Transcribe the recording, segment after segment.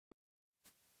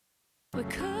We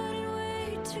couldn't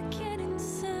wait to get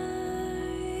inside.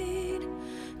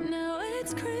 Now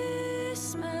it's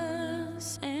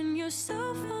Christmas and you're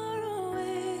so far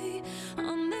away.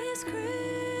 On this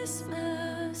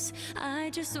Christmas, I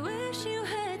just wish you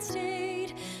had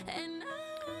stayed. And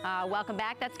welcome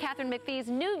back. That's Katharine McPhee's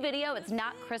new video, It's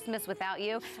Not Christmas Without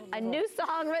You. A new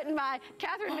song written by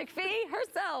Katharine McPhee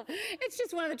herself. It's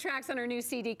just one of the tracks on her new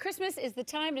CD. Christmas is the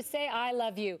time to say I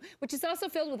love you, which is also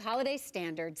filled with holiday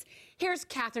standards. Here's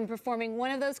Katharine performing one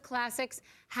of those classics,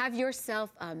 Have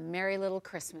Yourself a Merry Little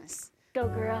Christmas. Go,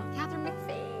 girl. Katharine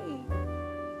McPhee.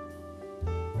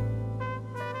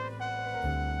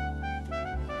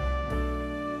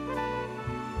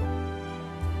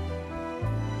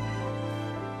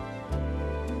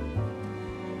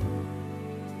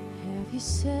 have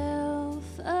yourself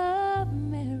a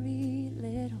merry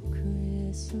little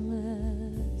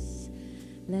Christmas.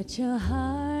 Let your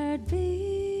heart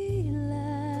be light.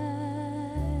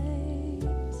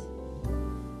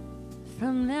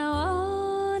 From now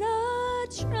on, our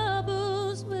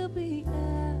troubles will be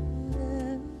out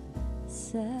of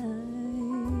sight.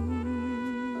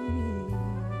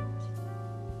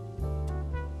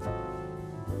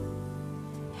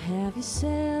 Have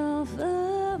yourself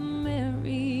a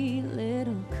merry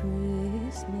little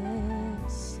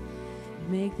Christmas.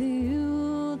 Make the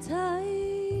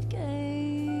Yuletide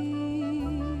gay.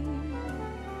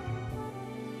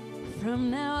 From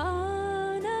now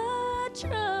on, our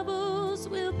troubles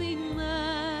will be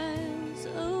miles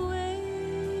away.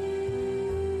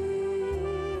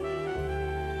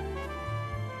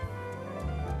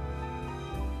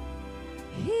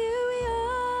 Here we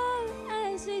are,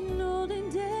 as in olden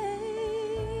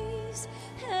days,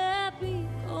 happy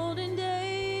golden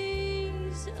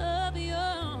days of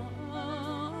yore.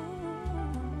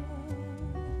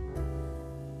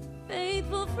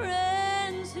 Faithful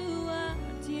friends who are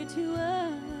dear to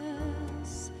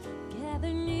us, gather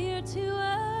near to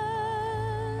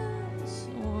us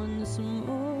once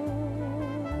more.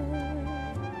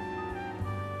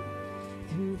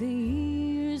 Through the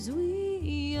years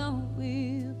we all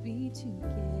will be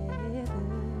together,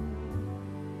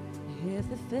 if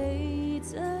the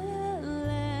fates allow.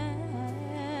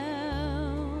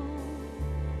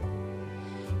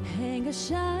 Hang a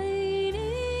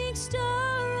shining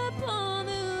star upon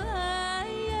the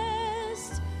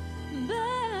highest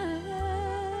bough,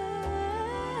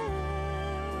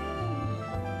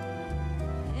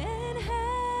 and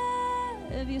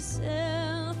have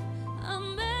yourself a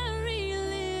merry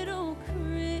little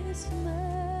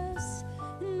Christmas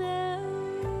now.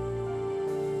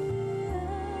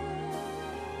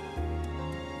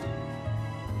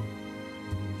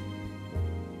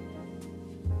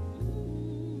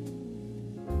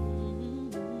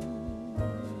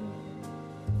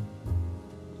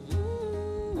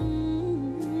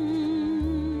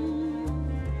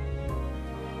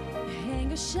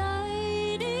 Hang a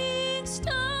shining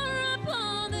star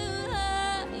upon the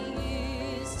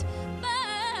highest bough,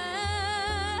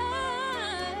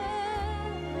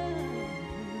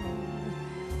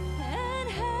 and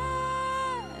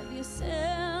have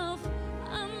yourself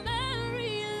a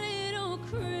merry little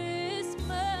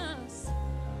Christmas.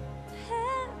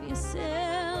 Have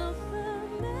yourself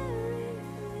a merry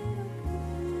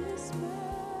little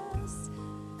Christmas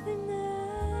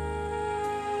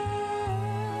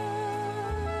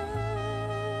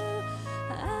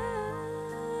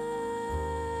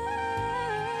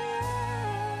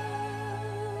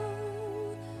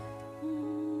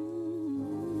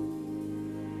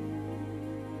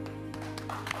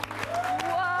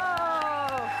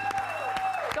Whoa!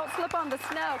 Don't slip on the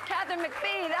snow. Katharine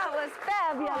McPhee, that was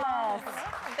fabulous.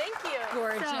 Thank you.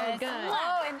 Gorgeous. So good.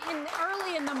 Oh, and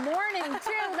early in the morning,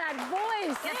 too, that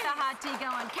voice. Get the hot tea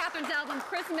going. Katharine's album,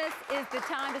 Christmas is the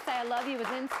Time to Say I Love You, is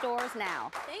in stores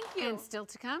now. Thank you. And still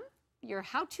to come, your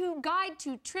how-to guide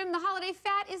to trim the holiday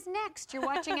fat is next. You're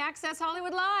watching Access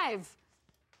Hollywood Live.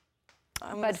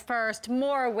 But first,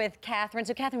 more with Katharine.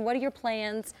 So, Katharine, what are your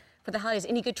plans for the holidays?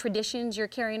 Any good traditions you're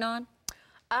carrying on?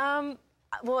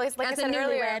 Well, it's like As I a said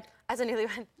earlier, newlywed. as a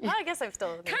newlywed. Well, I guess I'm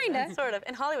still Kinda. sort of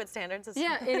in Hollywood standards. It's,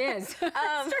 Yeah, it is.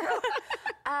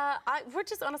 we're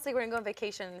just honestly we're gonna go on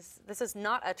vacations. This is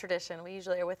not a tradition. We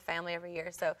usually are with family every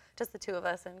year, so just the two of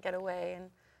us and get away and.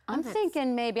 I'm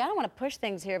thinking maybe, I don't want to push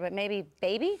things here, but maybe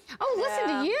baby? Oh,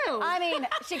 listen to you. I mean,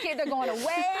 they're going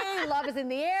away, love is in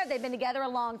the air, they've been together a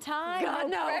long time, God,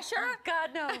 no pressure. God,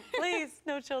 no, please,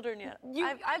 no children yet.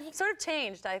 I've sort of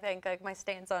changed, I think, like my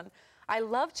stance on. I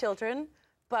love children,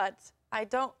 but I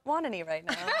don't want any right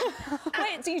now.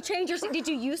 Wait, so you changed your, did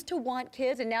you used to want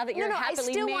kids and now that you're no, happily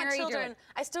I still married? want children.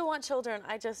 I still want children.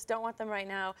 I just don't want them right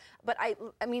now. But I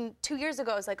mean, 2 years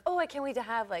ago, I was like, oh, I can't wait to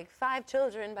have like 5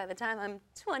 children by the time I'm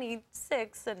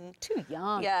 26 and. Too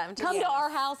young. Yeah, I'm too Come young. to our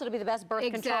house, it'll be the best birth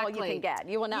control you can get.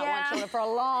 You will not want children for a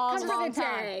long, Come for long the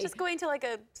time. day. Just going to like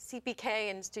a CPK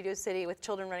in Studio City with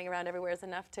children running around everywhere is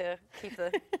enough to keep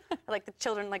the, like the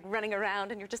children like running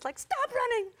around and you're just like, stop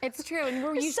running. It's true, and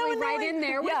we're It's so usually right annoying. in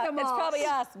there with them all. It's probably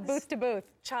us, booth to booth.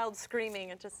 Child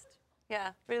screaming and just,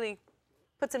 yeah, really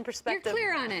puts in You're perspective.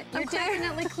 clear on it. You're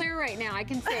definitely clear right now, I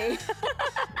can see.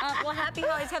 Well, happy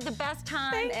holidays. Have the best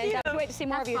time. Thank and you. can't wait to see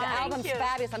more of you. The fun. album's Thank you.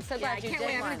 fabulous. I'm so I glad you can't did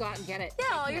wait. I'm one. gonna go out and get it. Yeah,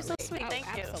 oh, you're so Definitely. sweet.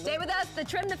 Thank you. Absolutely. Stay with us. The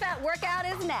Trim the Fat workout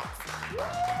is next.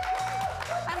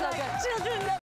 I like children.